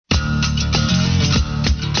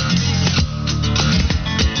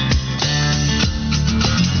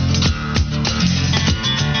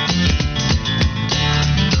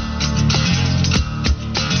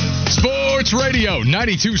Sports Radio,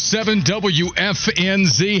 92.7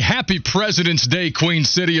 WFNZ. Happy President's Day, Queen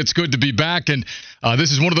City. It's good to be back. And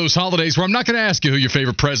this is one of those holidays where I'm not going to ask you who your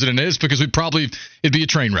favorite president is because it'd be a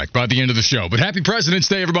train wreck by the end of the show. But happy President's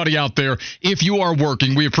Day, everybody out there. If you are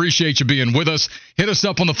working, we appreciate you being with us. Hit us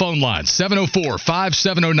up on the phone line,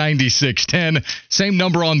 704-570-9610. Same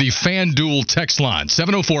number on the FanDuel text line,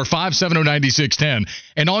 704-570-9610.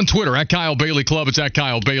 And on Twitter, at Kyle Bailey Club, it's at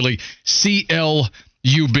Kyle Bailey, CLUB.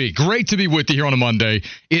 Great to be with you here on a Monday.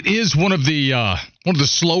 It is one of the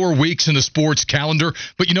slower weeks in the sports calendar,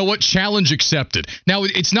 but you know what? Challenge accepted. Now,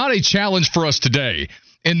 it's not a challenge for us today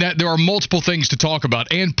in that there are multiple things to talk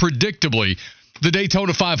about, and predictably, the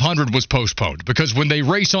Daytona 500 was postponed because when they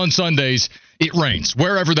race on Sundays, it rains,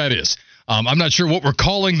 wherever that is. I'm not sure what we're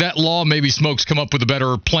calling that law. Maybe Smoke's come up with a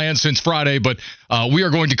better plan since Friday, but we are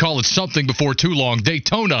going to call it something before too long.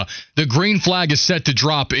 Daytona, the green flag is set to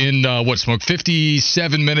drop in, Smoke,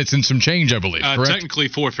 57 minutes and some change, I believe, correct? Technically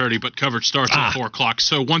 4:30, but coverage starts at 4 o'clock.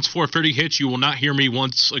 So once 4:30 hits, you will not hear me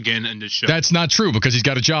once again in this show. That's not true because he's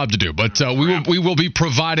got a job to do. But we will be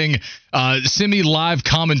providing semi-live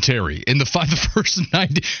commentary in the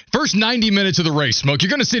first 90 minutes of the race, Smoke.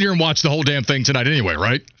 You're going to sit here and watch the whole damn thing tonight anyway,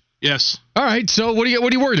 right? Yes. All right. So what are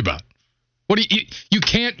you worried about? You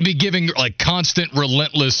can't be giving like constant,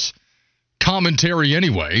 relentless commentary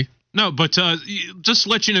anyway. No, but just to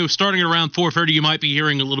let you know, starting at around 4:30, you might be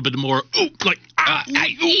hearing a little bit more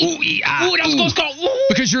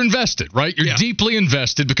because you're invested, right? You're deeply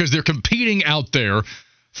invested because they're competing out there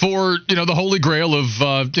for, the holy grail of,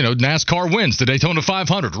 NASCAR wins. The Daytona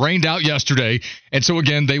 500 rained out yesterday. And so,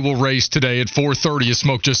 again, they will race today at 4:30, as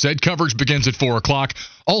Smoke just said. Coverage begins at 4 o'clock.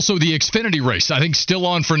 Also, the Xfinity race, I think, still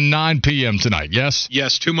on for 9 p.m. tonight, yes?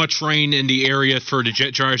 Yes, too much rain in the area for the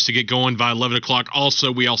jet dryers to get going by 11 o'clock.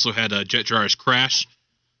 Also, we also had a jet dryers crash.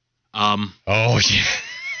 Oh, yeah.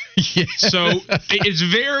 Yeah. So it's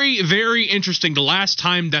very, very interesting. The last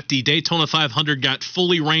time that the Daytona 500 got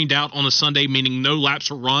fully rained out on a Sunday, meaning no laps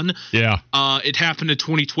were run, it happened in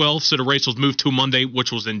 2012. So the race was moved to Monday,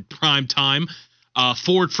 which was in prime time.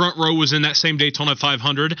 Ford Front Row was in that same Daytona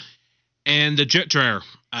 500, and the jet dryer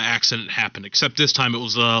accident happened. Except this time it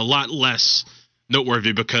was a lot less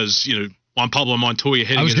noteworthy because Juan Pablo Montoya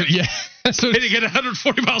hitting it at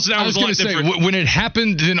 140 miles an hour. I was going to say, when it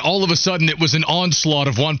happened, then all of a sudden it was an onslaught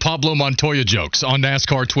of Juan Pablo Montoya jokes on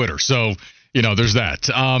NASCAR Twitter. So, there's that.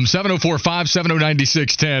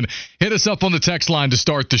 704-570-9610. Hit us up on the text line to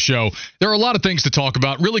start the show. There are a lot of things to talk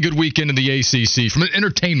about. Really good weekend in the ACC from an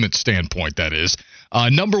entertainment standpoint, that is.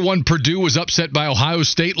 Number one, Purdue was upset by Ohio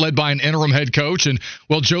State, led by an interim head coach. And,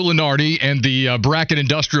 Joe Lunardi and the Bracket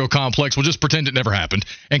Industrial Complex will just pretend it never happened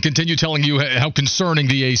and continue telling you how concerning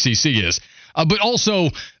the ACC is. But also,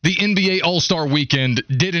 the NBA All-Star Weekend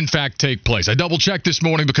did, in fact, take place. I double-checked this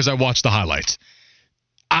morning because I watched the highlights.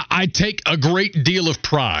 I take a great deal of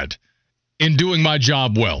pride in doing my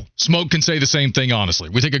job well. Smoke can say the same thing, honestly.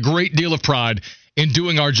 We take a great deal of pride in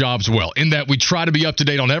doing our jobs well, in that we try to be up to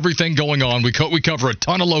date on everything going on. We cover a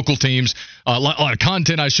ton of local teams, a lot of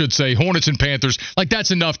content, I should say, Hornets and Panthers. Like,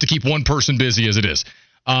 that's enough to keep one person busy as it is.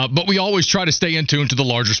 But we always try to stay in tune to the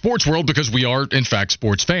larger sports world because we are, in fact,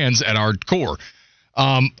 sports fans at our core.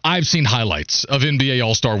 I've seen highlights of NBA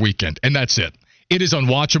All-Star Weekend, and that's it. It is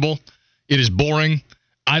unwatchable. It is boring.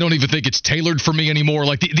 I don't even think it's tailored for me anymore.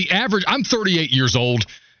 Like, the average – I'm 38 years old.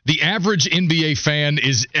 The average NBA fan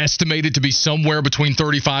is estimated to be somewhere between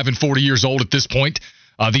 35 and 40 years old at this point.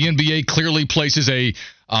 The NBA clearly places a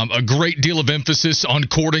great deal of emphasis on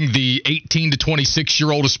courting the 18 to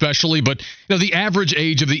 26-year-old especially. But the average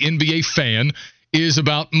age of the NBA fan is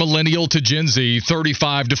about millennial to Gen Z,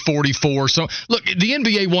 35 to 44. So, look, the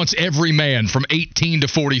NBA wants every man from 18 to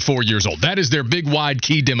 44 years old. That is their big, wide,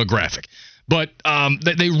 key demographic. But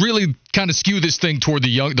they really kind of skew this thing toward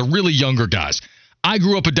the really younger guys. I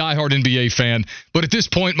grew up a diehard NBA fan, but at this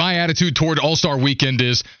point, my attitude toward All-Star Weekend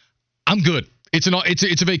is, I'm good.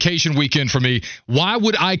 It's a vacation weekend for me. Why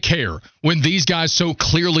would I care when these guys so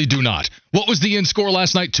clearly do not? What was the end score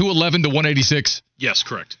last night? 211 to 186? Yes,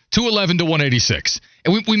 correct. 211 to 186.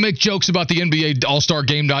 And we make jokes about the NBA All-Star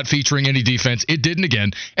game not featuring any defense. It didn't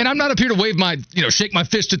again. And I'm not up here to wave shake my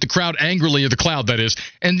fist at the crowd angrily, or the cloud, that is.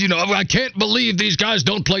 And, I can't believe these guys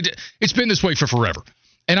don't play. It's been this way for forever.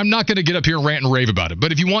 And I'm not going to get up here and rant and rave about it.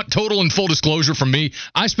 But if you want total and full disclosure from me,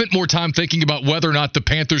 I spent more time thinking about whether or not the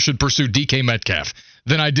Panthers should pursue DK Metcalf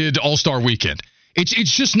than I did All-Star Weekend. It's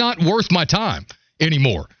just not worth my time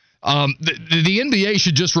anymore. The NBA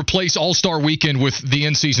should just replace All-Star Weekend with the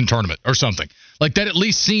in-season tournament or something. Like, that at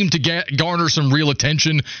least seemed to garner some real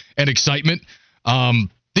attention and excitement.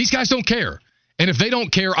 These guys don't care. And if they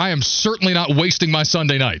don't care, I am certainly not wasting my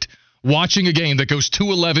Sunday night watching a game that goes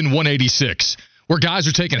 211-186, where guys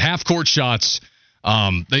are taking half-court shots.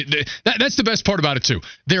 That's the best part about it, too.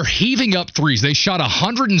 They're heaving up threes. They shot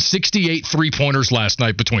 168 three-pointers last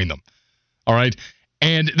night between them. All right?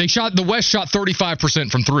 And the West shot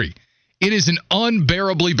 35% from three. It is an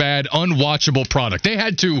unbearably bad, unwatchable product. They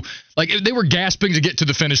had to, they were gasping to get to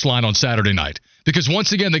the finish line on Saturday night. Because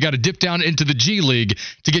once again, they got to dip down into the G League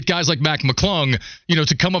to get guys like Mac McClung,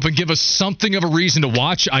 to come up and give us something of a reason to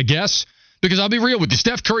watch, I guess. Because I'll be real with you,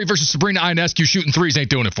 Steph Curry versus Sabrina Ionescu shooting threes ain't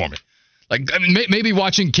doing it for me. Maybe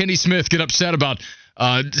watching Kenny Smith get upset about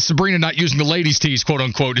Sabrina not using the ladies' tees, quote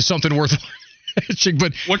unquote, is something worth watching.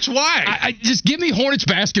 But why? I just give me Hornets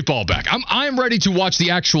basketball back. I'm ready to watch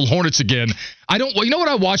the actual Hornets again. You know what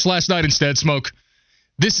I watched last night instead, Smoke?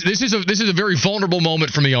 This is a very vulnerable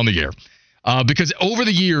moment for me on the air. Because over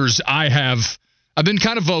the years, I've been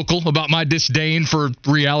kind of vocal about my disdain for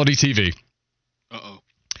reality TV. Uh-oh.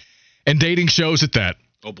 And dating shows at that.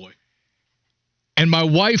 Oh, boy. And my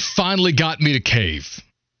wife finally got me to cave.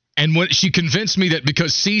 And when she convinced me that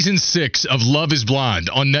because season 6 of Love is Blind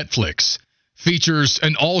on Netflix features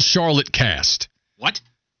an all-Charlotte cast. What?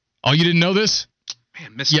 Oh, you didn't know this?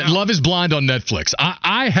 Man, missed out. Love is Blind on Netflix.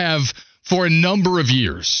 I have, for a number of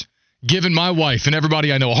years, given my wife and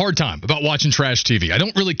everybody I know a hard time about watching trash TV. I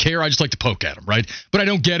don't really care. I just like to poke at them, right? But I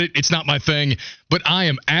don't get it. It's not my thing. But I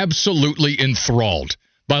am absolutely enthralled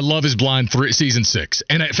by Love is Blind season 6.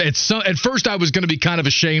 And at first I was going to be kind of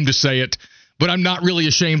ashamed to say it, but I'm not really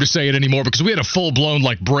ashamed to say it anymore because we had a full-blown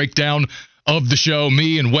breakdown of the show,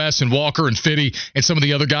 me and Wes and Walker and Fitty and some of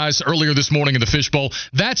the other guys earlier this morning in the Fishbowl.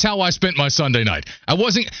 That's how I spent my Sunday night.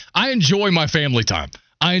 I enjoy my family time.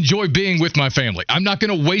 I enjoy being with my family. I'm not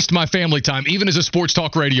going to waste my family time, even as a sports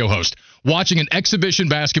talk radio host, watching an exhibition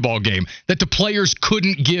basketball game that the players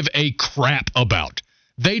couldn't give a crap about.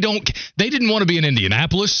 They didn't want to be in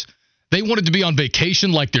Indianapolis. They wanted to be on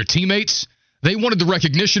vacation like their teammates. They wanted the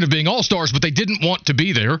recognition of being all-stars, but they didn't want to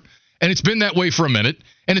be there. And it's been that way for a minute,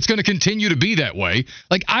 and it's going to continue to be that way.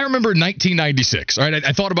 I remember in 1996, all right,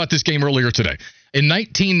 I thought about this game earlier today. In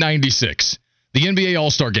 1996, the NBA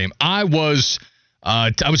All-Star Game, I was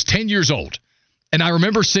 10 years old, and I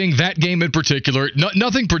remember seeing that game in particular.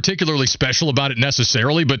 Nothing particularly special about it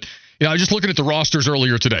necessarily, but I was just looking at the rosters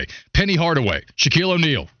earlier today. Penny Hardaway, Shaquille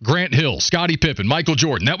O'Neal, Grant Hill, Scottie Pippen, Michael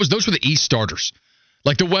Jordan. Those were the East starters.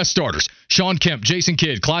 The West starters, Sean Kemp, Jason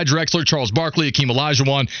Kidd, Clyde Drexler, Charles Barkley, Akeem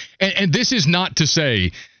Olajuwon. And this is not to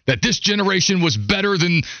say that this generation was better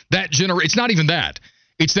than that generation. It's not even that.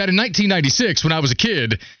 It's that in 1996, when I was a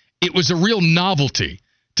kid, it was a real novelty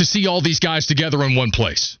to see all these guys together in one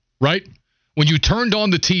place, right? When you turned on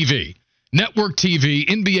the TV, network TV,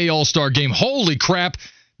 NBA All-Star Game, holy crap,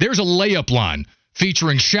 there's a layup line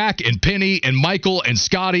featuring Shaq and Penny and Michael and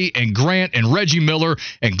Scotty and Grant and Reggie Miller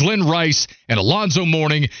and Glenn Rice and Alonzo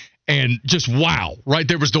Mourning, and just wow, right?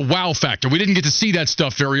 There was the wow factor. We didn't get to see that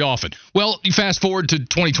stuff very often. Well, you fast forward to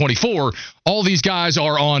 2024, all these guys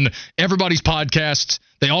are on everybody's podcasts.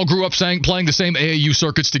 They all grew up playing the same AAU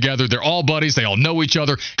circuits together. They're all buddies. They all know each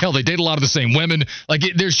other. Hell, they date a lot of the same women.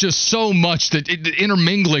 There's just so much that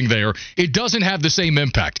intermingling there. It doesn't have the same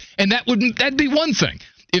impact. And that'd be one thing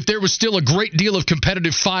if there was still a great deal of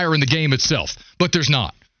competitive fire in the game itself. But there's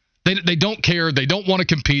not. They don't care. They don't want to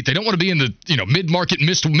compete. They don't want to be in the mid-market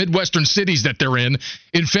Midwestern cities that they're in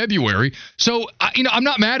February. So I'm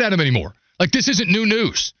not mad at them anymore. This isn't new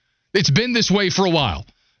news. It's been this way for a while.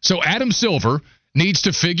 So Adam Silver needs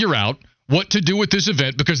to figure out what to do with this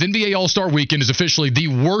event, because NBA All-Star Weekend is officially the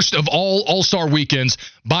worst of all All-Star Weekends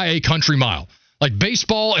by a country mile.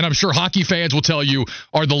 Baseball, and I'm sure hockey fans will tell you,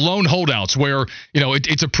 are the lone holdouts where,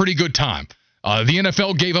 it's a pretty good time. The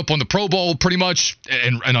NFL gave up on the Pro Bowl pretty much,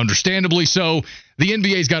 and understandably so. The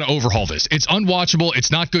NBA's got to overhaul this. It's unwatchable.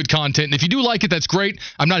 It's not good content. And if you do like it, that's great.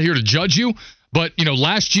 I'm not here to judge you. But,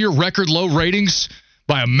 last year, record low ratings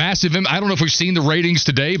by a massive – I don't know if we've seen the ratings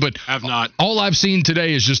today, but I've not. All I've seen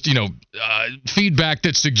today is just, feedback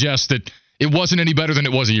that suggests that it wasn't any better than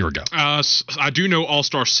it was a year ago. I do know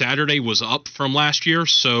All-Star Saturday was up from last year,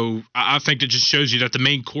 so I think it just shows you that the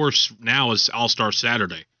main course now is All-Star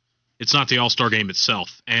Saturday. It's not the All-Star game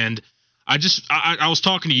itself. And I was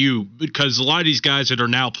talking to you because a lot of these guys that are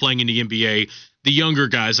now playing in the NBA, the younger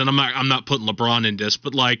guys, and I'm not putting LeBron in this,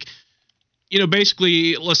 but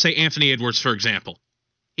basically, let's say Anthony Edwards, for example.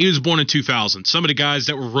 He was born in 2000. Some of the guys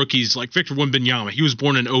that were rookies, like Victor Wembanyama, he was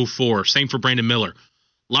born in 2004. Same for Brandon Miller.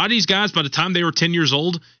 A lot of these guys, by the time they were 10 years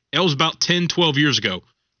old, that was about 10, 12 years ago.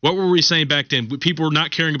 What were we saying back then? People were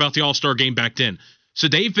not caring about the All-Star game back then. So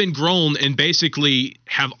they've been grown and basically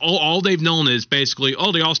have all they've known is basically,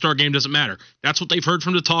 the All-Star game doesn't matter. That's what they've heard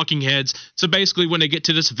from the talking heads. So basically when they get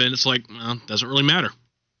to this event, it's like, well, it doesn't really matter.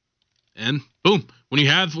 And boom, when you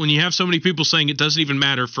have so many people saying it doesn't even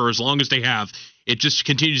matter for as long as they have, it just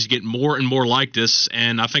continues to get more and more like this.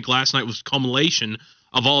 And I think last night was a culmination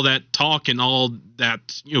of all that talk and all that,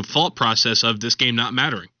 thought process of this game not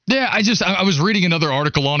mattering. Yeah, I was reading another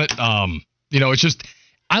article on it. It's just,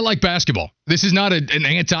 I like basketball. This is not an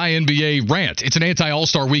anti-NBA rant. It's an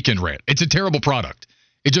anti-All-Star Weekend rant. It's a terrible product.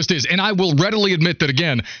 It just is. And I will readily admit that,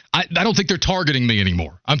 again, I don't think they're targeting me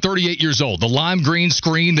anymore. I'm 38 years old. The lime green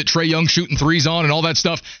screen that Trae Young shooting threes on and all that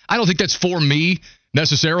stuff, I don't think that's for me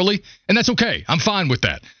necessarily. And that's okay. I'm fine with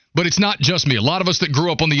that. But it's not just me. A lot of us that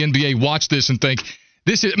grew up on the NBA watch this and think,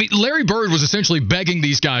 Larry Bird was essentially begging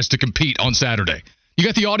these guys to compete on Saturday. You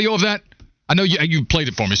got the audio of that? I know you played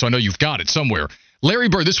it for me, so I know you've got it somewhere. Larry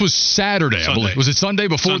Bird, this was Saturday, I believe. Was it Sunday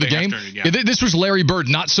before the game? Yeah, this was Larry Bird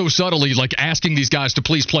not so subtly asking these guys to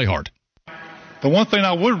please play hard. The one thing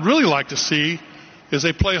I would really like to see is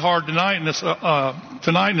they play hard tonight in this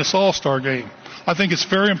All-Star game. I think it's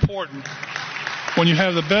very important when you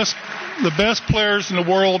have the best players in the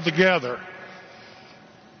world together.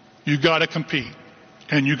 You got to compete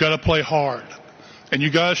and you got to play hard and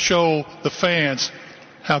you got to show the fans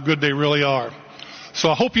how good they really are. So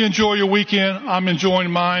I hope you enjoy your weekend. I'm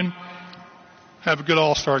enjoying mine. Have a good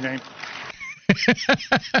All-Star game.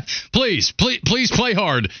 Please play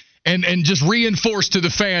hard and just reinforce to the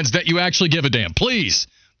fans that you actually give a damn. Please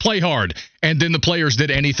play hard. And then the players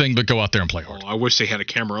did anything but go out there and play hard. I wish they had a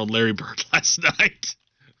camera on Larry Bird last night.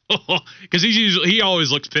 Because he always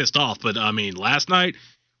looks pissed off. But, last night,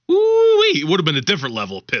 it would have been a different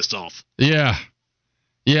level of pissed off. Yeah.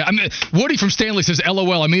 Yeah, Woody from Stanley says,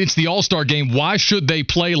 LOL, it's the All-Star game. Why should they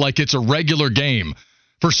play like it's a regular game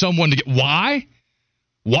for someone to get? Why?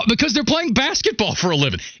 What? Because they're playing basketball for a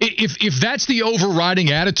living. If that's the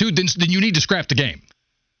overriding attitude, then you need to scrap the game.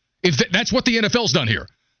 That's what the NFL's done here.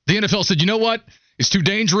 The NFL said, you know what? It's too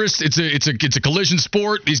dangerous. It's a collision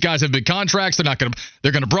sport. These guys have big contracts.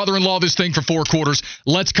 They're gonna brother-in-law this thing for 4 quarters.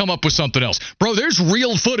 Let's come up with something else. Bro, there's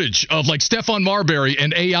real footage of Stephon Marbury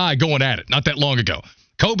and AI going at it not that long ago.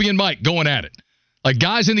 Kobe and Mike going at it.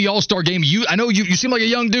 Guys in the All-Star game, I know you seem like a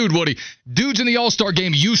young dude, Woody. Dudes in the All-Star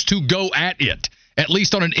game used to go at it, at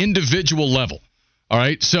least on an individual level. All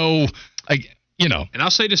right? So, And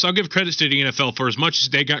I'll say this, I'll give credit to the NFL for as much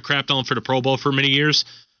as they got crapped on for the Pro Bowl for many years.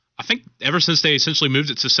 I think ever since they essentially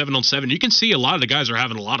moved it to 7-on-7, you can see a lot of the guys are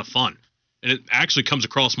having a lot of fun. And it actually comes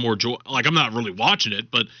across more joy. I'm not really watching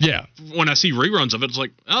it, but yeah, when I see reruns of it, it's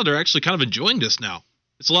they're actually kind of enjoying this now.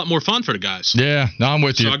 It's a lot more fun for the guys. Yeah, no, I'm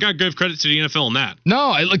with you. So I got to give credit to the NFL on that.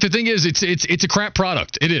 No, the thing is, it's a crap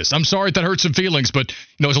product. It is. I'm sorry if that hurts some feelings, but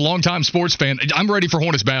as a longtime sports fan, I'm ready for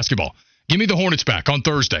Hornets basketball. Give me the Hornets back on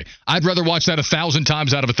Thursday. I'd rather watch that 1,000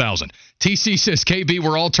 times out of 1,000. TC says, KB,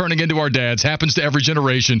 we're all turning into our dads. Happens to every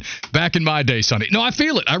generation. Back in my day, Sonny. No, I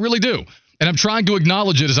feel it. I really do. And I'm trying to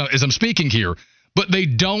acknowledge it as I'm speaking here, but they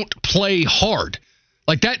don't play hard.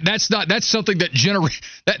 That's something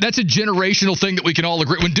that's a generational thing that we can all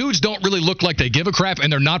agree. When dudes don't really look like they give a crap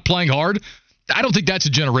and they're not playing hard, I don't think that's a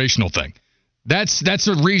generational thing. That's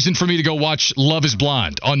a reason for me to go watch Love is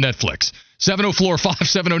Blind on Netflix.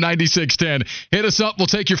 704-570-9610. Hit us up. We'll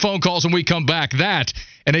take your phone calls when we come back. That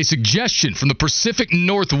and a suggestion from the Pacific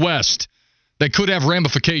Northwest that could have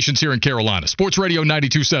ramifications here in Carolina. Sports Radio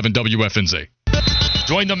 92.7 WFNZ.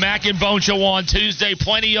 Join the Mac and Bone Show on Tuesday.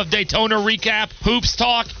 Plenty of Daytona recap, hoops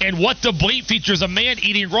talk, and What the Bleep features a man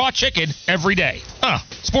eating raw chicken every day.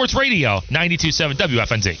 Sports Radio 92.7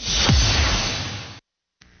 WFNZ.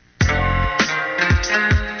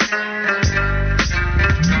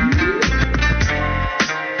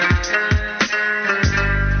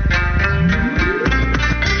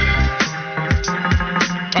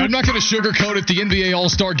 I'm not going to sugarcoat it. The NBA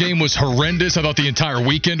All-Star Game was horrendous. I thought the entire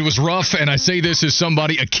weekend was rough. And I say this as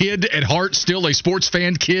somebody, a kid at heart, still a sports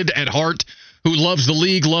fan kid at heart, who loves the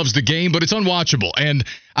league, loves the game, but it's unwatchable. And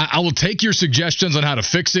I will take your suggestions on how to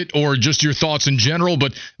fix it or just your thoughts in general,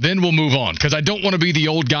 but then we'll move on because I don't want to be the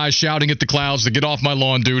old guy shouting at the clouds to get off my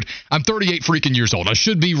lawn, dude. I'm 38 freaking years old. I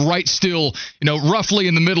should be right still, roughly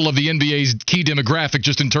in the middle of the NBA's key demographic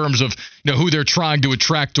just in terms of, who they're trying to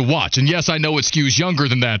attract to watch. And yes, I know it skews younger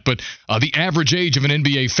than that, but the average age of an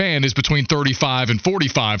NBA fan is between 35 and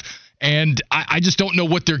 45. And I just don't know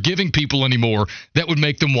what they're giving people anymore that would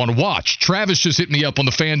make them want to watch. Travis just hit me up on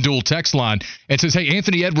the FanDuel text line and says, hey,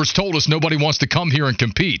 Anthony Edwards told us nobody wants to come here and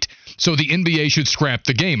compete. So the NBA should scrap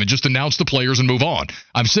the game and just announce the players and move on.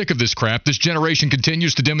 I'm sick of this crap. This generation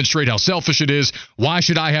continues to demonstrate how selfish it is. Why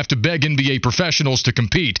should I have to beg NBA professionals to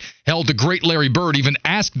compete? Hell, the great Larry Bird even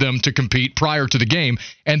asked them to compete prior to the game,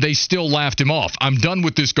 and they still laughed him off. I'm done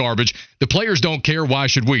with this garbage. The players don't care. Why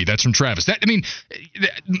should we? That's from Travis.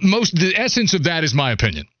 The essence of that is my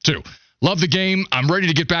opinion, too. Love the game. I'm ready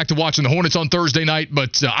to get back to watching the Hornets on Thursday night,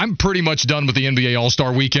 but I'm pretty much done with the NBA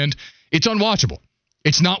All-Star Weekend. It's unwatchable.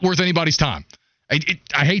 It's not worth anybody's time.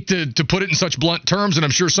 I hate to put it in such blunt terms, and I'm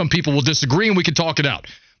sure some people will disagree, and we can talk it out.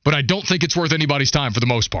 But I don't think it's worth anybody's time for the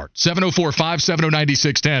most part.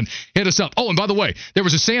 704-570-9610. Hit us up. Oh, and by the way, there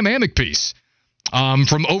was a Sam Amick piece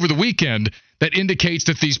from over the weekend that indicates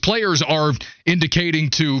that these players are indicating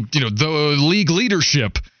to the league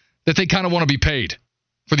leadership that they kind of want to be paid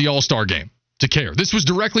for the All-Star game to care. This was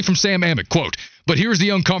directly from Sam Amick, quote, "But here's the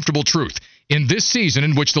uncomfortable truth. In this season,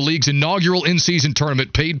 in which the league's inaugural in-season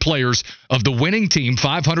tournament paid players of the winning team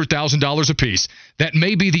 $500,000 apiece, that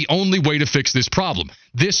may be the only way to fix this problem.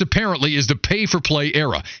 This apparently is the pay-for-play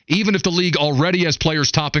era, even if the league already has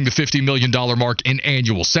players topping the $50 million mark in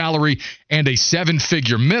annual salary and a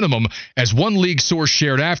seven-figure minimum, as one league source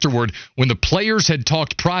shared afterward, when the players had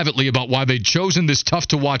talked privately about why they'd chosen this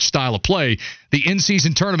tough-to-watch style of play, the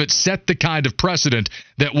in-season tournament set the kind of precedent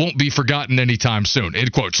that won't be forgotten anytime soon."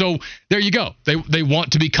 End quote. So there you go. They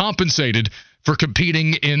want to be compensated for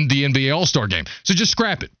competing in the NBA All-Star game. So just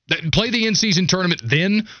scrap it. Play the in-season tournament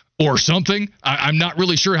then or something. I'm not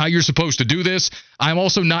really sure how you're supposed to do this. I'm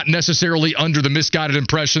also not necessarily under the misguided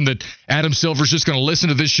impression that Adam Silver's just going to listen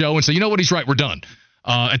to this show and say, you know what, he's right, we're done.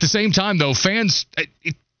 At the same time, though, fans,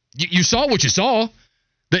 you saw what you saw.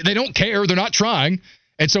 They don't care. They're not trying.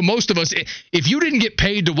 And so most of us, if you didn't get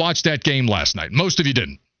paid to watch that game last night, most of you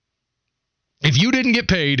didn't. If you didn't get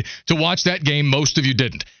paid to watch that game, most of you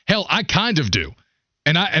didn't. Hell, I kind of do.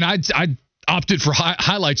 And I opted for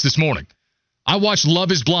highlights this morning. I watched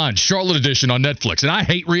Love is Blind, Charlotte edition on Netflix, and I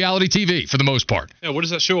hate reality TV for the most part. Yeah, what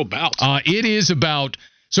is that show about? It is about,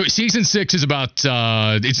 so season 6 is about,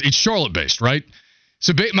 it's Charlotte-based, right?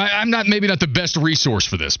 So I'm maybe not the best resource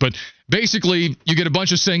for this, but basically you get a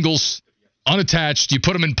bunch of singles, unattached, you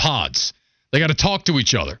put them in pods. They got to talk to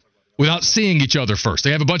each other without seeing each other first.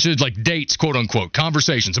 They have a bunch of dates, quote unquote,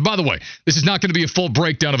 conversations. And by the way, this is not going to be a full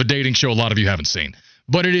breakdown of a dating show a lot of you haven't seen,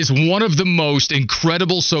 but it is one of the most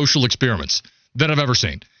incredible social experiments that I've ever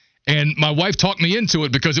seen. And my wife talked me into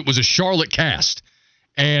it because it was a Charlotte cast,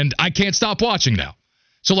 and I can't stop watching now.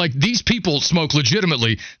 So these people smoke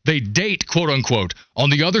legitimately. They date, quote unquote, on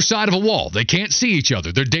the other side of a wall. They can't see each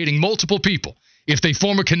other. They're dating multiple people. If they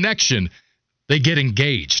form a connection, they get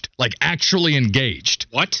engaged, actually engaged.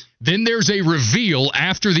 What? Then there's a reveal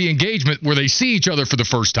after the engagement where they see each other for the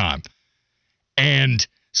first time. And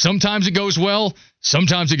sometimes it goes well,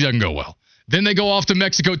 sometimes it doesn't go well. Then they go off to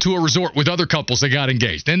Mexico to a resort with other couples that got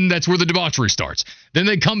engaged. Then that's where the debauchery starts. Then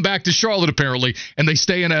they come back to Charlotte, apparently, and they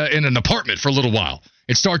stay in an apartment for a little while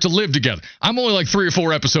and start to live together. I'm only 3 or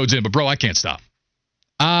 4 episodes in, but, bro, I can't stop.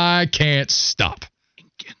 I can't stop.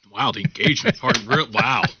 Wow, the engagement part.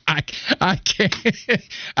 Wow. I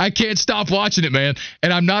can't stop watching it, man.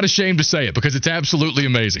 And I'm not ashamed to say it because it's absolutely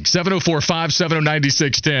amazing.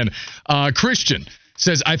 704-570-9610. Christian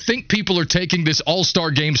says, I think people are taking this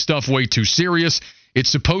All-Star Game stuff way too serious. It's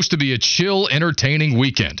supposed to be a chill, entertaining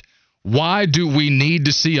weekend. Why do we need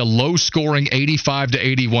to see a low-scoring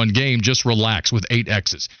 85-81 game? Just relax with 8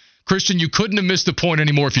 X's. Christian, you couldn't have missed the point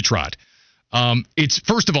anymore if you tried. It's,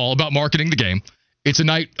 first of all, about marketing the game. It's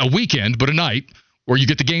a weekend, but a night where you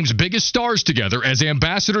get the game's biggest stars together as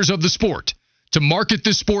ambassadors of the sport to market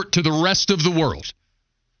this sport to the rest of the world.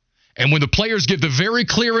 And when the players give the very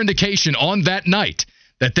clear indication on that night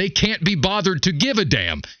that they can't be bothered to give a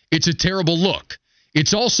damn, it's a terrible look.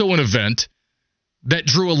 It's also an event that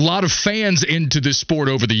drew a lot of fans into this sport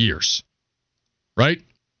over the years, right?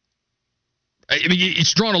 I mean,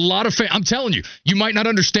 it's drawn a lot of fans. I'm telling you, you might not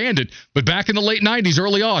understand it, but back in the late 90s,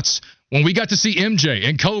 early aughts, when we got to see MJ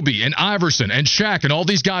and Kobe and Iverson and Shaq and all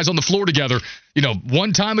these guys on the floor together,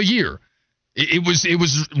 one time a year, it was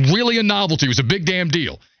really a novelty. It was a big damn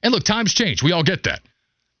deal. And look, times change. We all get that.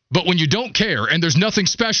 But when you don't care and there's nothing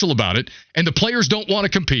special about it and the players don't want to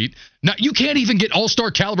compete, now you can't even get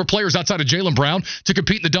all-star caliber players outside of Jaylen Brown to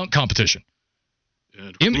compete in the dunk competition.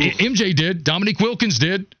 MJ did. Dominique Wilkins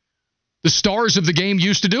did. The stars of the game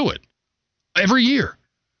used to do it every year.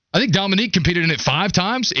 I think Dominique competed in it 5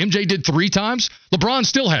 times. MJ did 3 times. LeBron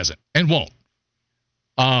still hasn't and won't.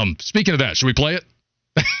 Speaking of that, should we play it?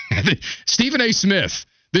 Stephen A. Smith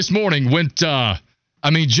this morning went,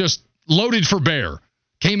 just loaded for bear.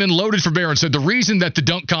 Came in loaded for bear and said the reason that the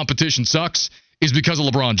dunk competition sucks is because of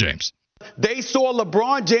LeBron James. They saw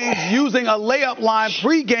LeBron James using a layup line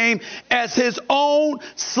pregame as his own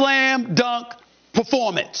slam dunk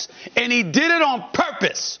performance. And he did it on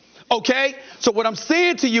purpose. Okay? So what I'm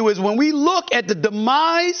saying to you is when we look at the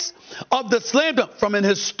demise of the slam dunk from an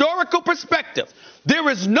historical perspective, there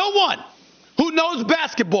is no one who knows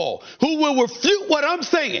basketball who will refute what I'm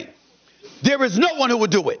saying. There is no one who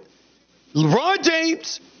would do it. LeBron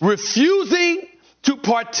James refusing to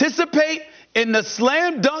participate in the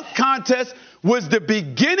slam dunk contest was the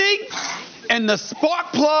beginning and the spark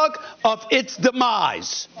plug of its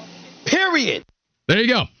demise. Period. There you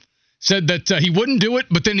go. Said that he wouldn't do it,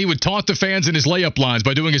 but then he would taunt the fans in his layup lines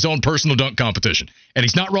by doing his own personal dunk competition. And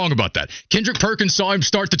he's not wrong about that. Kendrick Perkins saw him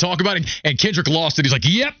start to talk about it, and Kendrick lost it. He's like,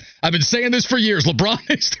 yep, I've been saying this for years. LeBron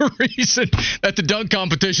is the reason that the dunk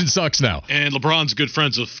competition sucks now. And LeBron's good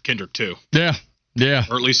friends with Kendrick, too. Yeah.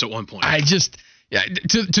 Or at least at one point. Yeah,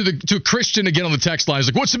 to Christian again on the text line, he's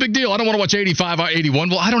like, what's the big deal? I don't want to watch 85 or 81.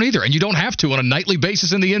 Well, I don't either. And you don't have to on a nightly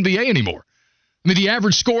basis in the NBA anymore. I mean, the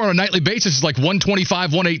average score on a nightly basis is like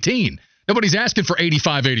 125, 118. Nobody's asking for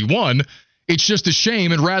 85, 81. It's just a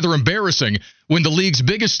shame and rather embarrassing when the league's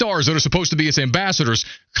biggest stars that are supposed to be its ambassadors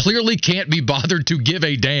clearly can't be bothered to give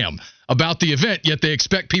a damn about the event, yet they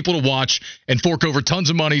expect people to watch and fork over tons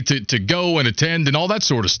of money to go and attend and all that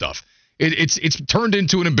sort of stuff. It's turned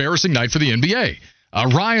into an embarrassing night for the NBA.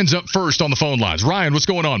 Ryan's up first on the phone lines. Ryan, what's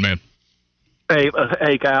going on, man?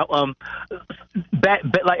 Hey, Kyle. Back,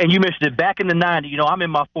 and you mentioned it. Back in the '90s, I'm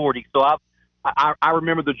in my 40s, so I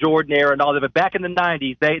remember the Jordan era and all that. But back in the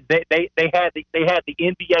 '90s, they had the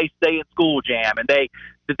NBA Stay in School Jam, and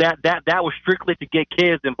that was strictly to get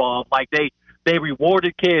kids involved. Like they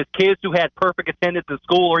rewarded kids who had perfect attendance in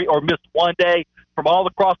school or missed one day. From all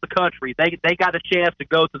across the country, they got a chance to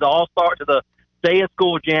go to the Stay in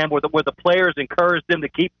School Jam where the players encouraged them to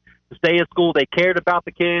stay in school. They cared about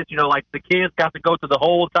the kids. Like the kids got to go to the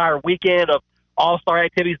whole entire weekend of all-star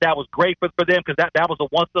activities. That was great for them because that was a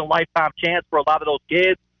once-in-a-lifetime chance for a lot of those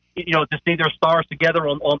kids. To see their stars together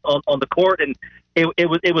on the court, and it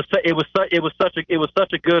was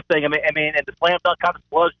such a good thing. I mean, and the slam dunk contest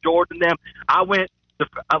was Jordan and them. I went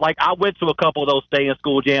to a couple of those Stay in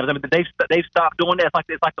School Jams. I mean, they've stopped doing that.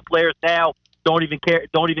 It's like the players now don't even care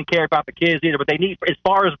about the kids either. But they need, as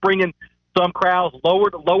far as bringing some crowds, lower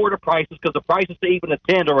the prices because the prices to even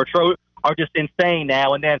attend are just insane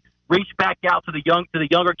now. And then reach back out to the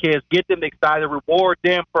younger kids, get them excited, reward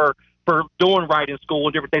them for doing right in school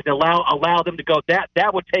and different things, and allow them to go.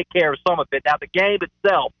 That would take care of some of it. Now the game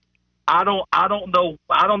itself, I don't know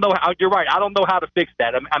how. You're right. I don't know how to fix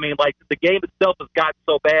that. I mean, like the game itself has gotten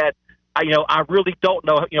so bad. I really don't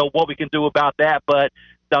know. What we can do about that. But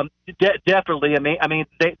definitely, I mean,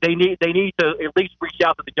 they need to at least reach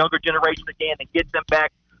out to the younger generation again and get them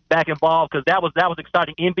back involved because that was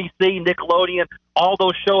exciting. NBC, Nickelodeon, all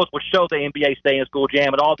those shows would show the NBA Stay in School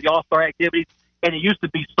Jam and all the All-Star activities. And it used to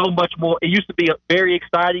be so much more. It used to be very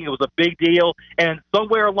exciting. It was a big deal. And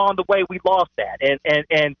somewhere along the way, we lost that.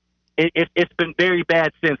 And it's been very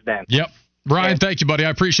bad since then. Yep. Ryan, thank you, buddy. I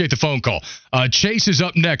appreciate the phone call. Chase is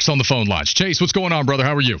up next on the phone lines. Chase, what's going on, brother?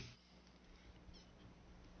 How are you?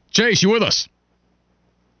 Chase, you with us?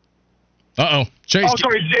 Uh-oh. Chase. Oh,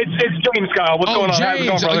 sorry. It's James, Kyle. What's going on?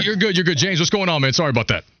 James. You're good. James, what's going on, man? Sorry about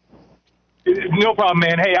that. No problem,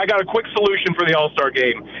 man. Hey, I got a quick solution for the All-Star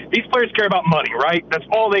game. These players care about money, right? That's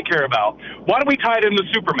all they care about. Why don't we tie it into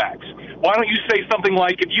Supermax? Why don't you say something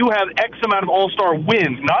like, if you have X amount of All-Star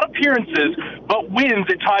wins, not appearances, but wins,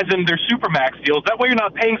 it ties into their Supermax deals. That way you're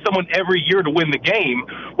not paying someone every year to win the game.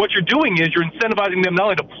 What you're doing is you're incentivizing them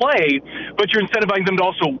not only to play, but you're incentivizing them to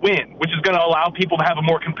also win, which is going to allow people to have a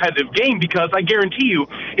more competitive game because I guarantee you,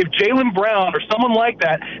 if Jaylen Brown or someone like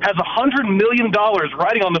that has $100 million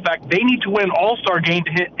riding on the fact they need to win an All-Star game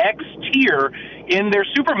to hit X tier in their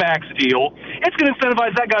Supermax deal, it's going to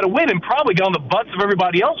incentivize that guy to win and probably get on the butts of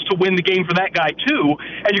everybody else to win the game for that guy too.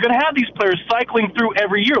 And you're going to have these players cycling through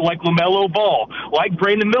every year, like LaMelo Ball, like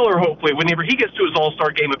Brandon Miller, hopefully, whenever he gets to his All-Star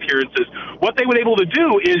game appearances. What they would be able to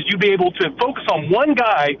do is you'd be able to focus on one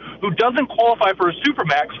guy who doesn't qualify for a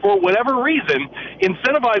Supermax for whatever reason,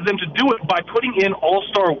 incentivize them to do it by putting in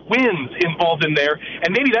All-Star wins involved in there,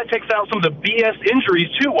 and maybe that takes out some of the BS injuries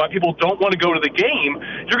too, why people don't want to go to the game.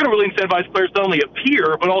 You're going to really incentivize players not only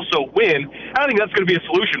appear, but also win. I think that's going to be a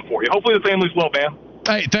solution for you. Hopefully the family's well, man.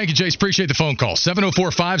 Hey, thank you, Chase. Appreciate the phone call.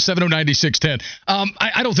 704-570-9610.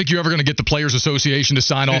 I don't think you're ever going to get the Players Association to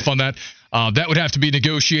sign off on that. That would have to be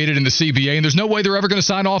negotiated in the CBA, and there's no way they're ever going to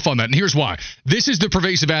sign off on that. And here's why. This is the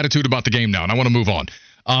pervasive attitude about the game now, and I want to move on.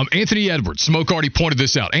 Anthony Edwards, Smoke already pointed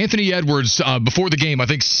this out. Anthony Edwards, before the game, I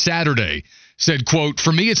think Saturday, said, quote,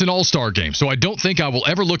 "For me, it's an all-star game, so I don't think I will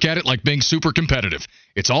ever look at it like being super competitive.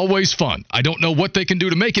 It's always fun. I don't know what they can do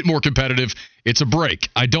to make it more competitive. It's a break.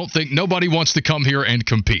 I don't think nobody wants to come here and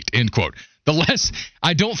compete," end quote.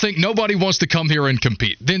 I don't think nobody wants to come here and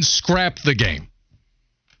compete. Then scrap the game.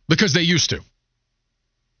 Because they used to.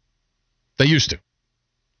 They used to.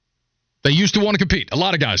 They used to want to compete. A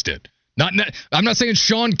lot of guys did. I'm not saying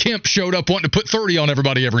Sean Kemp showed up wanting to put 30 on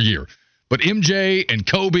everybody every year. But MJ and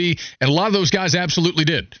Kobe and a lot of those guys absolutely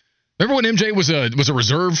did. Remember when MJ was a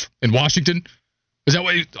reserve in Washington? Is that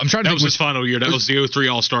what I'm trying to think? That was his final year. That was the 03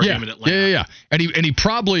 All-Star game in Atlanta. Yeah. And he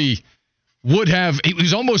probably would have. He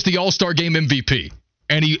was almost the All-Star game MVP.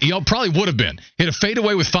 And he probably would have been. Hit a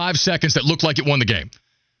fadeaway with 5 seconds that looked like it won the game.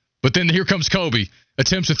 But then here comes Kobe,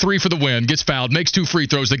 attempts a 3 for the win, gets fouled, makes 2 free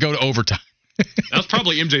throws, they go to overtime. That was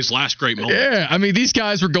probably MJ's last great moment. Yeah, I mean, these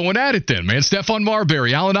guys were going at it then, man. Stephon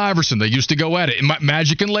Marbury, Allen Iverson, they used to go at it.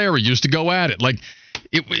 Magic and Larry used to go at it. Like,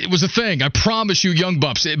 it was a thing. I promise you, Young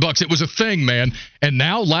Bucks, it was a thing, man. And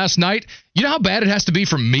now, last night, you know how bad it has to be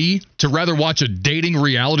for me to rather watch a dating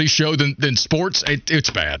reality show than sports?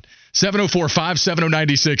 It's bad.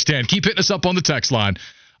 704-570-9610. Keep hitting us up on the text line.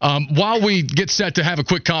 While we get set to have a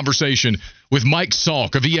quick conversation with Mike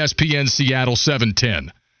Salk of ESPN Seattle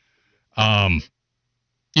 710.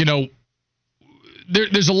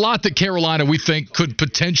 There's a lot that Carolina, we think, could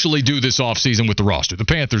potentially do this offseason with the roster. The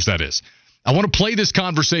Panthers, that is. I want to play this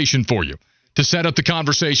conversation for you to set up the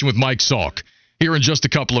conversation with Mike Salk here in just a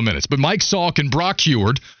couple of minutes. But Mike Salk and Brock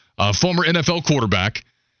Huard, former NFL quarterback,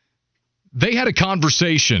 they had a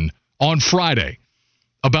conversation on Friday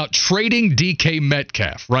about trading DK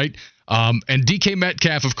Metcalf, right? And DK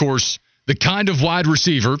Metcalf, of course, the kind of wide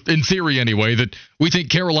receiver, in theory anyway, that we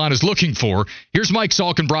think Carolina's looking for. Here's Mike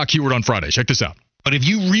Salk and Brock Huard on Friday. Check this out. But if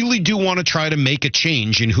you really do want to try to make a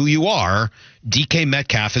change in who you are, DK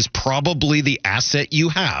Metcalf is probably the asset you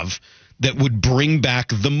have that would bring back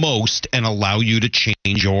the most and allow you to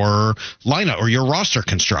change your lineup or your roster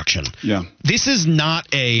construction. Yeah. This is not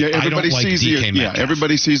I don't like DK Metcalf. Yeah,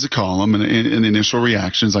 everybody sees the column and initial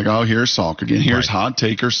reactions like, oh, here's Salk again. Here's hot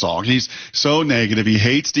taker Salk. He's so negative. He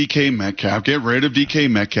hates DK Metcalf. Get rid of DK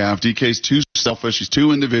Metcalf. DK's too selfish. He's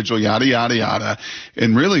too individual, yada, yada, yada.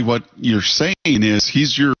 And really what you're saying is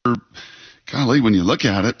he's your – golly, when you look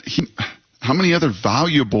at it, how many other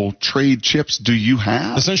valuable trade chips do you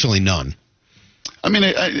have? Essentially none. I mean,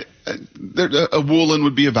 a Woolen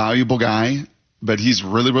would be a valuable guy, but he's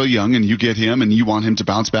really, really young, and you get him, and you want him to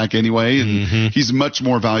bounce back anyway, and he's much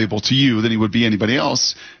more valuable to you than he would be anybody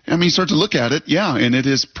else. I mean, you start to look at it, yeah, and it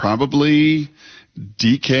is probably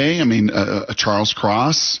DK. I mean, a Charles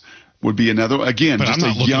Cross would be another, again, but just I'm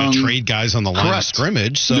not looking to trade guys on the line of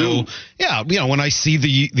scrimmage. So, yeah, when I see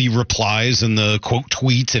the replies and the quote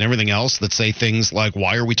tweets and everything else that say things like,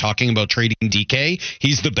 why are we talking about trading DK?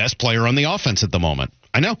 He's the best player on the offense at the moment.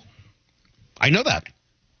 I know that.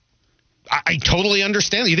 I totally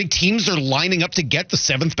understand. You think teams are lining up to get the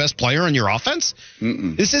 7th best player on your offense?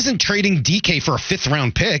 This isn't trading DK for a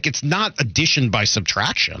 5th-round pick. It's not addition by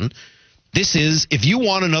subtraction. This is, if you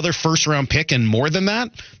want another first-round pick and more than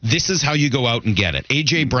that, this is how you go out and get it.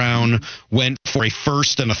 A.J. Brown went for a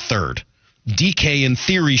 1st and a 3rd. DK, in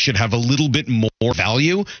theory, should have a little bit more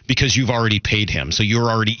value because you've already paid him. So you're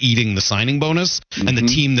already eating the signing bonus, and the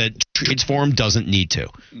team that trades for him doesn't need to.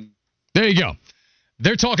 There you go.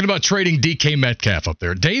 They're talking about trading DK Metcalf up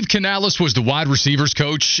there. Dave Canales was the wide receivers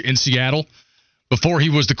coach in Seattle before he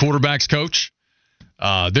was the quarterbacks coach.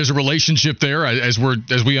 There's a relationship there, as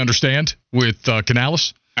we understand, with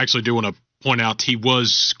Canales. I actually do want to point out he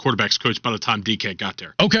was quarterback's coach by the time DK got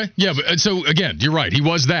there. Okay, yeah, but so again, you're right. He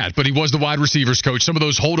was that, but he was the wide receivers coach. Some of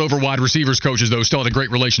those holdover wide receivers coaches, though, still had a great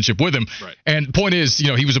relationship with him. Right. And point is,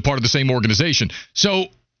 he was a part of the same organization. So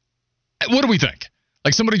what do we think?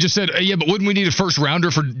 Like somebody just said, yeah, but wouldn't we need a first rounder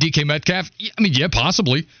for DK Metcalf? I mean, yeah,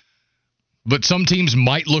 possibly. But some teams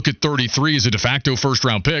might look at 33 as a de facto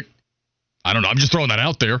first-round pick. I don't know. I'm just throwing that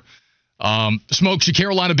out there. Smoke, should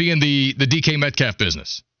Carolina be in the DK Metcalf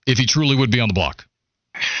business if he truly would be on the block?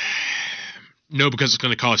 No, because it's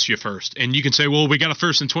going to cost you a first. And you can say, well, we got a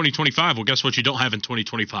first in 2025. Well, guess what you don't have in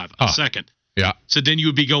 2025? A second. Yeah. So then you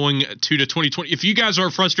would be going to 2020. If you guys are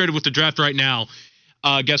frustrated with the draft right now,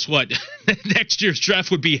 guess what? Next year's draft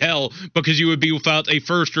would be hell because you would be without a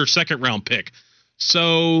first or second round pick.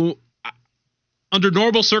 So under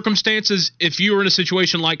normal circumstances, if you were in a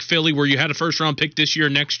situation like Philly where you had a first-round pick this year,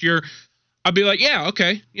 next year, I'd be like, yeah,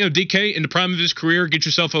 okay. DK, in the prime of his career, get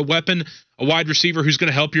yourself a weapon, a wide receiver who's going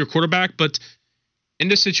to help your quarterback. But in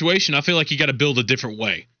this situation, I feel like you got to build a different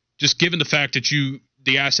way, just given the fact that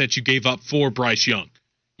the assets you gave up for Bryce Young.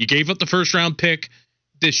 You gave up the first-round pick.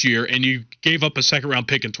 this year, and you gave up a second-round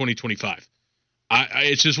pick in 2025.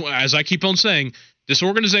 It's just, as I keep on saying, this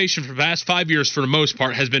organization for the past 5 years, for the most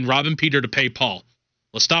part, has been robbing Peter to pay Paul.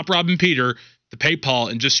 Let's stop robbing Peter to pay Paul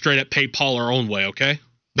and just straight up pay Paul our own way, okay?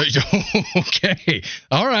 Okay.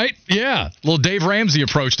 All right. Yeah. Little Dave Ramsey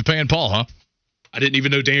approach to paying Paul, huh? I didn't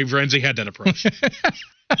even know Dave Ramsey had that approach.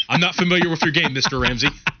 I'm not familiar with your game, Mr. Ramsey.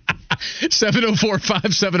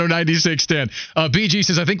 704-570-9610. BG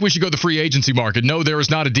says, I think we should go the free agency market. No, there is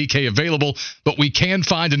not a DK available, but we can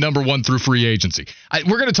find a number one through free agency.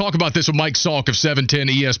 We're going to talk about this with Mike Salk of 710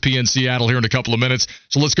 ESPN Seattle here in a couple of minutes.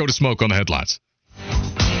 So let's go to Smoke on the headlines.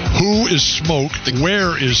 Who is Smoke?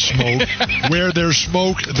 Where is Smoke? Where there's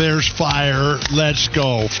smoke, there's fire. Let's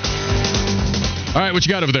go. All right, what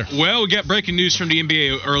you got over there? Well, we got breaking news from the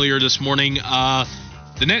NBA earlier this morning.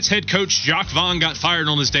 The Nets head coach Jacques Vaughn got fired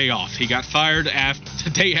on his day off. He got fired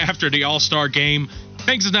the day after the All-Star game.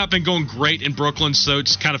 Things have not been going great in Brooklyn, so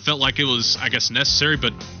it's kind of felt like it was, I guess, necessary.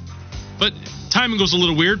 But timing was a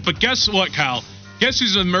little weird. But guess what, Kyle? Guess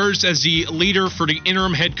who's emerged as the leader for the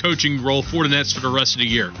interim head coaching role for the Nets for the rest of the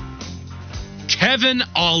year? Kevin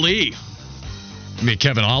Ollie. You mean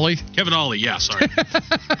Kevin Ollie? Kevin Ollie, yeah, sorry.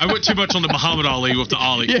 I went too much on the Muhammad Ali with the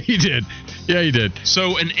Ollie. Yeah, you did.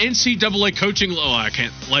 So an NCAA coaching,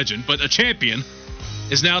 legend, but a champion,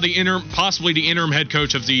 is now possibly the interim head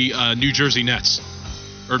coach of the New Jersey Nets.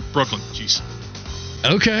 Or Brooklyn, jeez.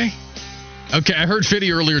 Okay, I heard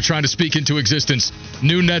Fitty earlier trying to speak into existence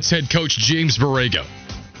new Nets head coach James Borrego.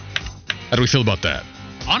 How do we feel about that?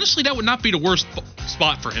 Honestly, that would not be the worst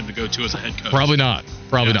spot for him to go to as a head coach. Probably not.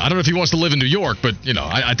 I don't know if he wants to live in New York, but,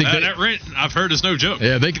 I think that rent, I've heard, is no joke.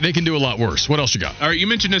 Yeah, they can do a lot worse. What else you got? All right, you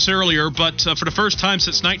mentioned this earlier, but for the first time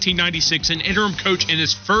since 1996, an interim coach in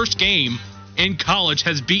his first game in college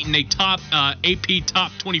has beaten a top AP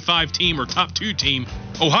top 25 team or top 2 team.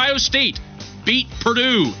 Ohio State beat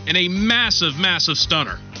Purdue in a massive, massive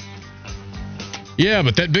stunner. Yeah,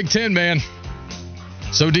 but that Big Ten, man,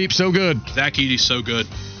 so deep, so good. Zach Edey's so good.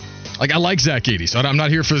 I like Zach Edey, so I'm not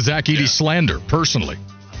here for Zach Edey slander, personally.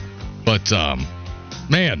 But,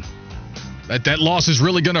 man, that loss is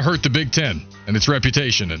really going to hurt the Big Ten and its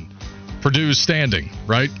reputation and Purdue's standing,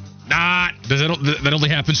 right? Not. That only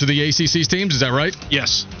happens to the ACC's teams, is that right?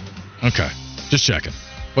 Yes. Okay, just checking.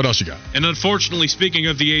 What else you got? And unfortunately, speaking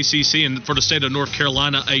of the ACC and for the state of North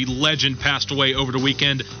Carolina, a legend passed away over the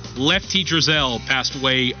weekend. Lefty Driesell passed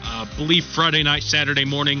away, I believe, Friday night, Saturday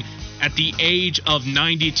morning, at the age of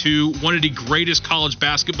 92. One of the greatest college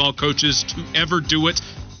basketball coaches to ever do it.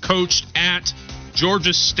 Coached at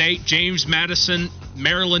Georgia State, James Madison,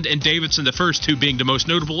 Maryland, and Davidson, the first two being the most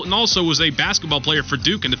notable, and also was a basketball player for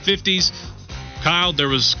Duke in the 50s. Kyle, there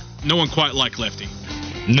was no one quite like Lefty.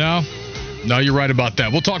 No, you're right about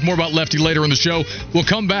that. We'll talk more about Lefty later in the show. We'll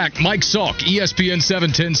come back. Mike Salk, ESPN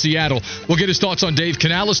 710 Seattle. We'll get his thoughts on Dave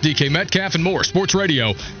Canales, DK Metcalf, and more. Sports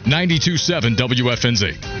Radio 92.7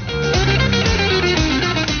 WFNZ.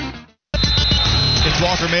 It's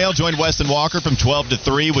Walker Mail. Join Weston Walker from 12 to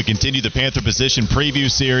 3. We continue the Panther Position Preview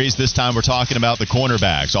Series. This time we're talking about the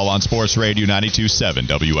cornerbacks, all on Sports Radio 92.7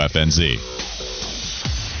 WFNZ.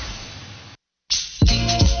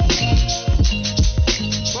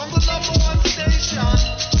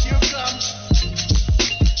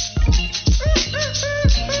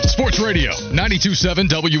 Sports Radio 92.7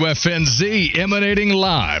 WFNZ, emanating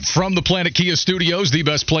live from the Planet Kia Studios, the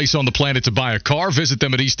best place on the planet to buy a car. Visit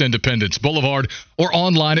them at East Independence Boulevard or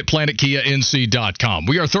online at planetkianc.com.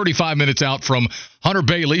 We are 35 minutes out from Hunter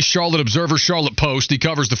Bailey, Charlotte Observer, Charlotte Post. He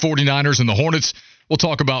covers the 49ers and the Hornets. We'll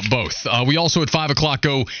talk about both. We also at 5 o'clock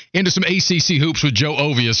go into some ACC hoops with Joe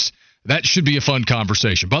Ovius. That should be a fun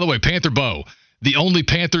conversation. By the way, Panther Bo, the only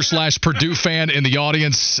Panther/Purdue fan in the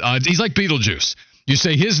audience, he's like Beetlejuice. You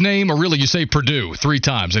say his name, or really you say Purdue 3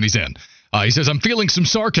 times, and he's in. He says, I'm feeling some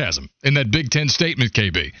sarcasm in that Big Ten statement,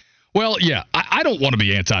 KB. Well, yeah, I don't want to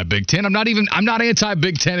be anti-Big Ten. I'm not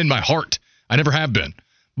anti-Big Ten in my heart. I never have been.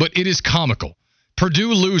 But it is comical.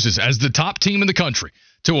 Purdue loses as the top team in the country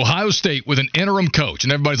to Ohio State with an interim coach,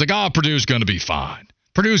 and everybody's like, Purdue's going to be fine.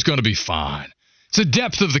 Purdue's going to be fine. It's the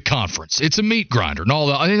depth of the conference. It's a meat grinder and all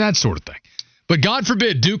that sort of thing. But God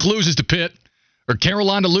forbid Duke loses to Pitt or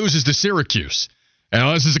Carolina loses to Syracuse.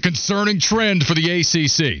 Now, this is a concerning trend for the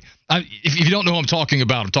ACC. If you don't know who I'm talking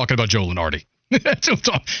about Joe Lunardi.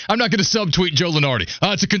 I'm not going to subtweet Joe Lunardi.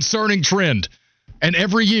 It's a concerning trend. And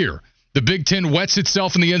every year, the Big Ten wets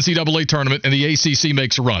itself in the NCAA tournament and the ACC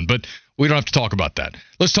makes a run. But we don't have to talk about that.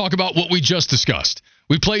 Let's talk about what we just discussed.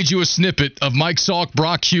 We played you a snippet of Mike Salk,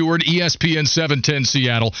 Brock Heward, ESPN 710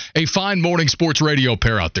 Seattle, a fine morning sports radio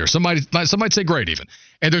pair out there. Some might say great even.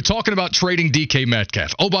 And they're talking about trading DK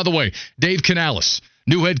Metcalf. Oh, by the way, Dave Canales,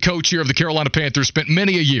 new head coach here of the Carolina Panthers, spent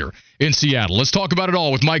many a year in Seattle. Let's talk about it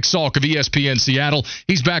all with Mike Salk of ESPN Seattle.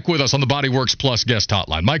 He's back with us on the Bodyworks Plus guest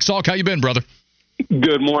hotline. Mike Salk, how you been, brother?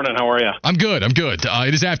 Good morning. How are you? I'm good.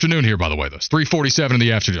 It is afternoon here, by the way, though. It's 3:47 in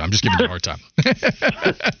the afternoon. I'm just giving you a hard time.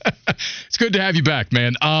 It's good to have you back,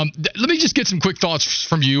 man. Let me just get some quick thoughts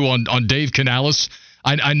from you on Dave Canales.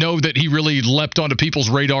 I know that he really leapt onto people's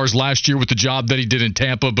radars last year with the job that he did in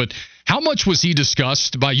Tampa, but how much was he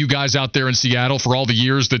discussed by you guys out there in Seattle for all the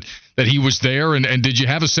years that he was there, and did you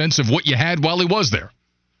have a sense of what you had while he was there?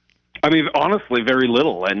 I mean, honestly, very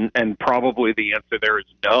little, and probably the answer there is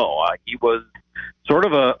no. He was sort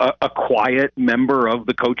of a quiet member of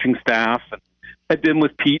the coaching staff, and had been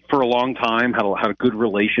with Pete for a long time, had a good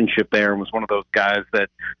relationship there, and was one of those guys that,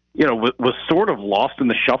 you know, was sort of lost in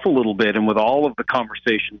the shuffle a little bit. And with all of the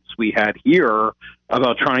conversations we had here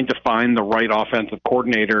about trying to find the right offensive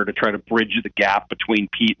coordinator to try to bridge the gap between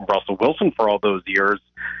Pete and Russell Wilson for all those years,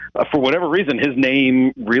 for whatever reason, his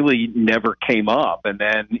name really never came up. And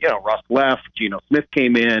then, you know, Russ left, Geno Smith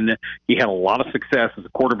came in. He had a lot of success as a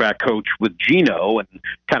quarterback coach with Geno and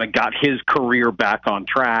kind of got his career back on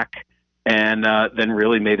track. And then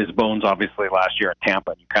really made his bones, obviously, last year at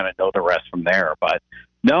Tampa. You kind of know the rest from there. But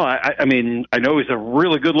no, I mean, I know he's a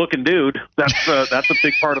really good-looking dude. That's a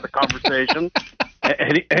big part of the conversation.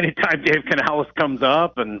 Anytime Dave Canales comes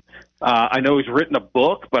up, and I know he's written a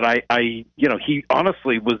book, but he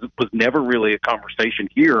honestly was never really a conversation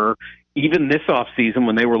here. Even this offseason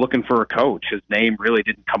when they were looking for a coach, his name really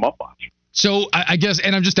didn't come up much. So I guess,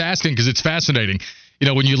 and I'm just asking because it's fascinating. You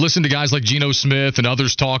know, when you listen to guys like Geno Smith and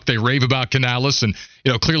others talk, they rave about Canales. And,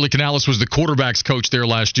 you know, clearly Canales was the quarterback's coach there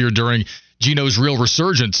last year during Geno's real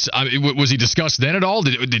resurgence. Was he discussed then at all?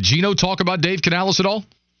 Did Geno talk about Dave Canales at all?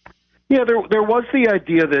 Yeah, there was the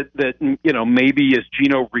idea that you know, maybe as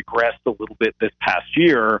Geno regressed a little bit this past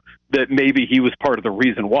year, that maybe he was part of the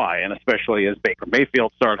reason why. And especially as Baker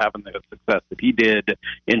Mayfield started having the success that he did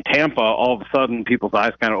in Tampa, all of a sudden people's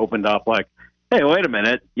eyes kind of opened up like, hey, wait a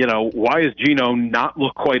minute, you know, why does Geno not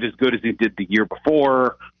look quite as good as he did the year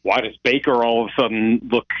before? Why does Baker all of a sudden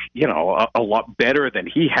look, you know, a lot better than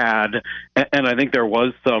he had? And I think there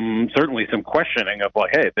was certainly some questioning of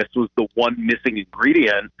like, hey, this was the one missing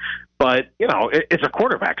ingredient. But, you know, it's a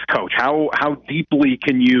quarterback's coach. How deeply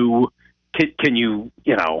can you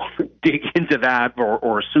know, dig into that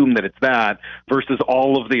or assume that it's that versus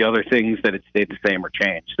all of the other things that it stayed the same or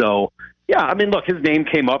changed? So, yeah, I mean, look, his name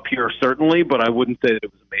came up here certainly, but I wouldn't say that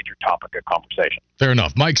it was a major topic of conversation. Fair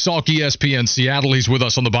enough. Mike Salk, ESPN Seattle. He's with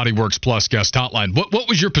us on the Bodyworks Plus guest hotline. What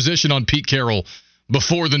was your position on Pete Carroll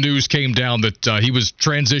before the news came down that he was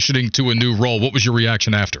transitioning to a new role? What was your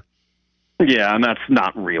reaction after? Yeah, and that's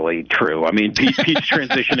not really true. I mean, Pete's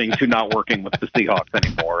transitioning to not working with the Seahawks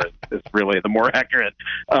anymore is really the more accurate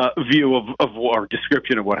view of or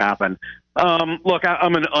description of what happened. Look,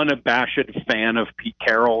 I'm an unabashed fan of Pete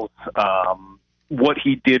Carroll's. What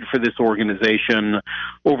he did for this organization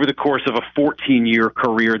over the course of a 14-year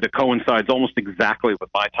career that coincides almost exactly with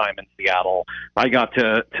my time in Seattle. I got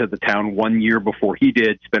to the town 1 year before he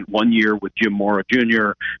did, spent 1 year with Jim Mora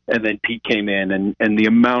Jr., and then Pete came in, and the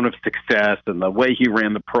amount of success and the way he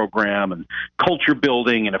ran the program and culture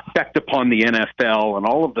building and effect upon the NFL and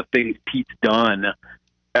all of the things Pete's done,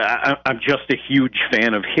 I'm just a huge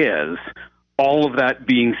fan of his. All of that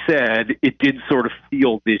being said, it did sort of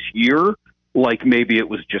feel this year like maybe it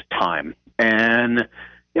was just time. And,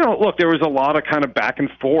 you know, look, there was a lot of kind of back and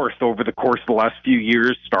forth over the course of the last few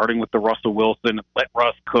years, starting with the Russell Wilson, let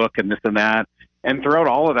Russ cook and this and that. And throughout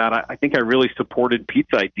all of that, I think I really supported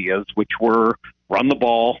Pete's ideas, which were run the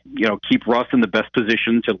ball, you know, keep Russ in the best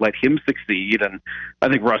position to let him succeed. And I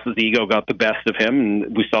think Russ's ego got the best of him,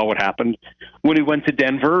 and we saw what happened when he went to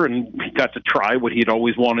Denver and he got to try what he'd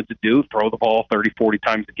always wanted to do, throw the ball 30, 40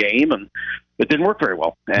 times a game, and it didn't work very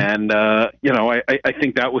well. And, you know, I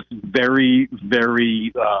think that was very,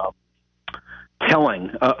 very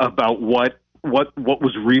telling about what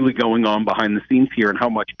was really going on behind the scenes here and how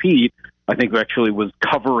much Pete, I think, actually was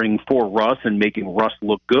covering for Russ and making Russ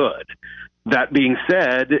look good. That being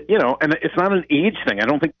said, you know, and it's not an age thing. I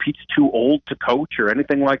don't think Pete's too old to coach or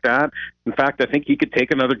anything like that. In fact, I think he could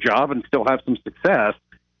take another job and still have some success.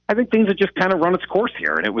 I think things had just kind of run its course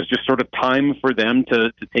here, and it was just sort of time for them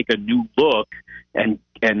to take a new look and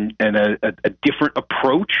a different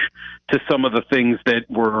approach to some of the things that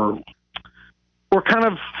were kind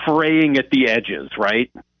of fraying at the edges, right?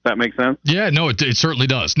 Does that make sense? Yeah, no, it certainly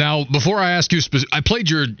does. Now, before I ask you, I played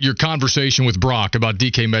your conversation with Brock about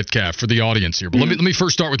DK Metcalf for the audience here. But let me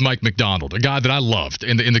first start with Mike Macdonald, a guy that I loved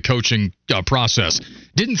in the coaching process.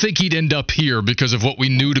 Didn't think he'd end up here because of what we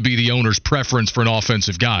knew to be the owner's preference for an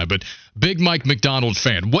offensive guy. But big Mike Macdonald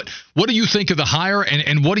fan. What do you think of the hire,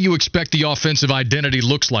 and what do you expect the offensive identity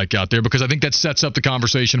looks like out there? Because I think that sets up the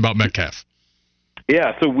conversation about Metcalf.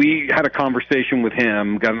 Yeah, so we had a conversation with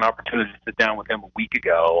him, got an opportunity to sit down with him a week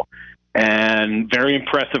ago, and very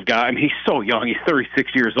impressive guy. I mean, he's so young. He's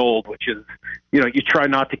 36 years old, which is, you try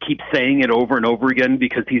not to keep saying it over and over again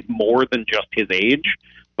because he's more than just his age.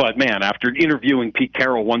 But, man, after interviewing Pete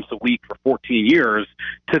Carroll once a week for 14 years,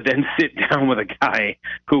 to then sit down with a guy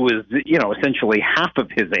who is, essentially half of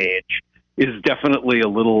his age is definitely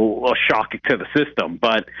a shock to the system.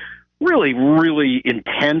 But really, really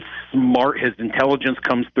intense, smart. His intelligence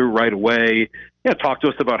comes through right away. Talk to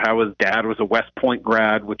us about how his dad was a West Point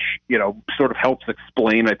grad, which, sort of helps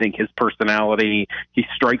explain, I think, his personality. He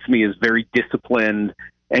strikes me as very disciplined,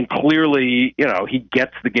 and clearly, he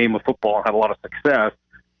gets the game of football and had a lot of success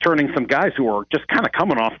turning some guys who are just kind of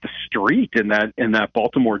coming off the street in that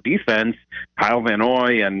Baltimore defense, Kyle Van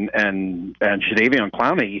Noy and Jadeveon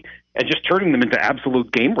Clowney, and just turning them into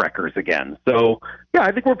absolute game wreckers again. So, yeah,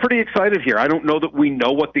 I think we're pretty excited here. I don't know that we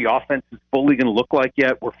know what the offense is fully going to look like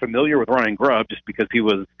yet. We're familiar with Ryan Grubb just because he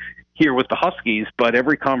was here with the Huskies, but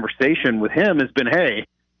every conversation with him has been, hey,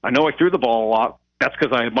 I know I threw the ball a lot. That's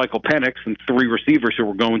because I had Michael Penix and 3 receivers who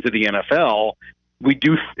were going to the NFL. We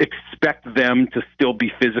do expect them to still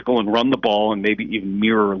be physical and run the ball and maybe even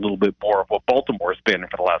mirror a little bit more of what Baltimore's been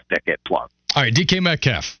for the last decade plus. All right, DK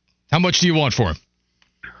Metcalf, how much do you want for him?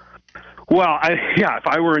 Well, if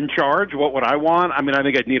I were in charge, what would I want? I mean, I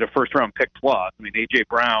think I'd need a first-round pick plus. I mean, A.J.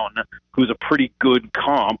 Brown, who's a pretty good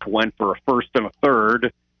comp, went for a first and a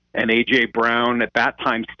third, and A.J. Brown at that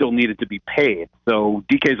time still needed to be paid. So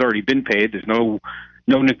DK's already been paid. There's no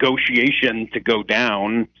negotiation to go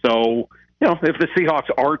down. So, if the Seahawks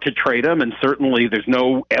are to trade him, and certainly there's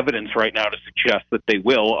no evidence right now to suggest that they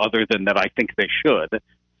will, other than that I think they should,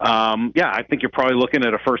 I think you're probably looking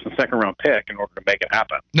at a first and second round pick in order to make it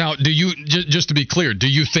happen. Now, do you, just to be clear, do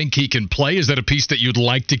you think he can play? Is that a piece that you'd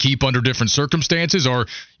like to keep under different circumstances? Or,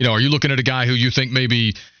 are you looking at a guy who you think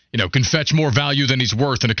maybe, can fetch more value than he's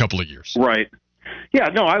worth in a couple of years? Right. Yeah,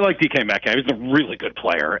 no, I like DK Metcalf. He's a really good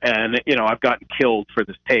player. And, I've gotten killed for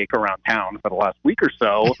this take around town for the last week or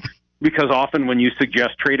so. Because often when you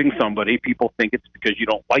suggest trading somebody, people think it's because you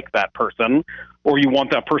don't like that person or you want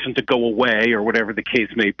that person to go away or whatever the case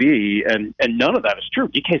may be. And none of that is true.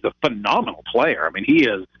 DK's a phenomenal player. I mean, he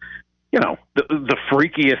is, the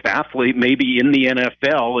freakiest athlete maybe in the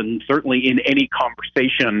NFL and certainly in any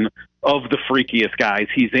conversation of the freakiest guys,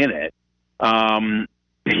 he's in it.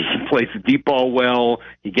 He plays the deep ball well.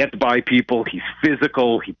 He gets by people. He's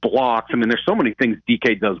physical. He blocks. I mean, there's so many things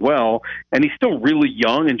DK does well, and he's still really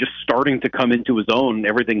young and just starting to come into his own and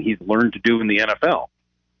everything he's learned to do in the NFL.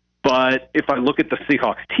 But if I look at the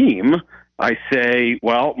Seahawks team, I say,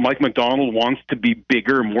 well, Mike Macdonald wants to be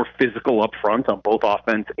bigger, more physical up front on both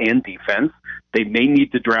offense and defense. They may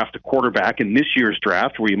need to draft a quarterback in this year's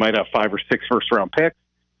draft where you might have 5 or 6 first-round picks.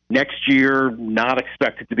 Next year, not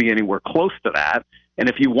expected to be anywhere close to that. And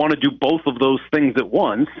if you want to do both of those things at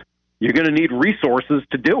once, you're going to need resources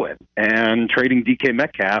to do it. And trading DK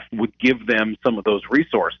Metcalf would give them some of those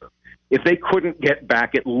resources. If they couldn't get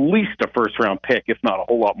back at least a first-round pick, if not a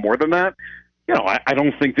whole lot more than that, I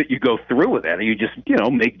don't think that you go through with it. You just,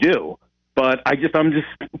 make do. But I'm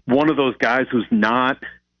just one of those guys who's not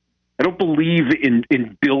 – I don't believe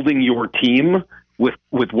in building your team with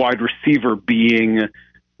wide receiver being –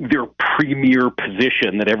 their premier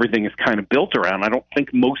position that everything is kind of built around. I don't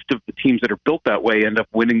think most of the teams that are built that way end up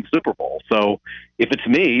winning the Super Bowl. So if it's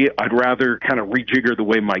me, I'd rather kind of rejigger the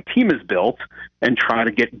way my team is built and try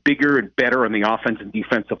to get bigger and better on the offense and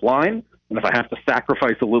defensive line. And if I have to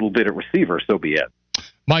sacrifice a little bit at receiver, so be it.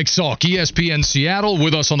 Mike Salk, ESPN Seattle,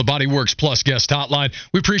 with us on the Bodyworks Plus guest hotline.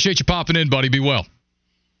 We appreciate you popping in, buddy. Be well.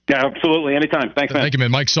 Yeah, absolutely. Anytime. Thanks, man. Thank you,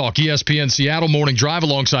 man. Mike Salk, ESPN Seattle, Morning Drive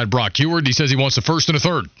alongside Brock Heward. He says he wants a first and a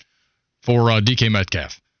third for DK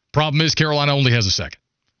Metcalf. Problem is Carolina only has a second.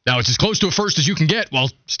 Now, it's as close to a first as you can get while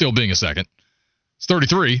still being a second. It's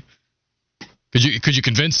 33. Could you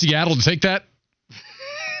convince Seattle to take that?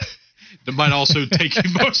 That might also take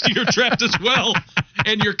you most of your draft as well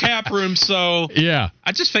and your cap room. So yeah,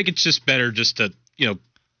 I just think it's just better just to,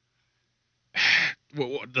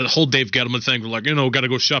 the whole Dave Gettleman thing. We're like, got to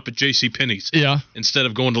go shop at JCPenney's. Yeah. Instead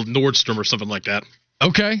of going to Nordstrom or something like that.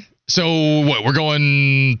 Okay. So what, we're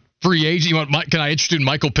going free agent? Can I interest you in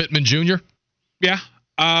Michael Pittman Jr.? Yeah.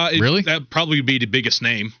 Really? That'd probably be the biggest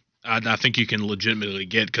name I think you can legitimately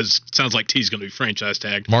get, because it sounds like T's going to be franchise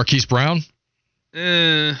tagged. Marquise Brown?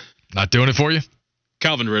 Not doing it for you?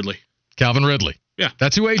 Calvin Ridley. Yeah.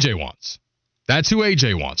 That's who AJ wants.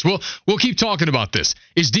 We'll keep talking about this.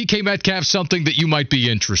 Is DK Metcalf something that you might be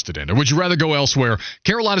interested in, or would you rather go elsewhere?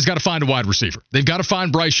 Carolina's got to find a wide receiver. They've got to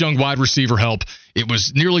find Bryce Young wide receiver help. It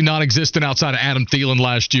was nearly non-existent outside of Adam Thielen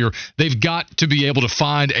last year. They've got to be able to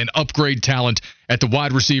find and upgrade talent at the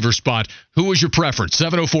wide receiver spot. Who is your preference?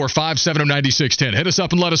 704-570-9610. Hit us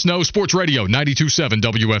up and let us know. Sports Radio 92.7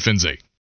 WFNZ.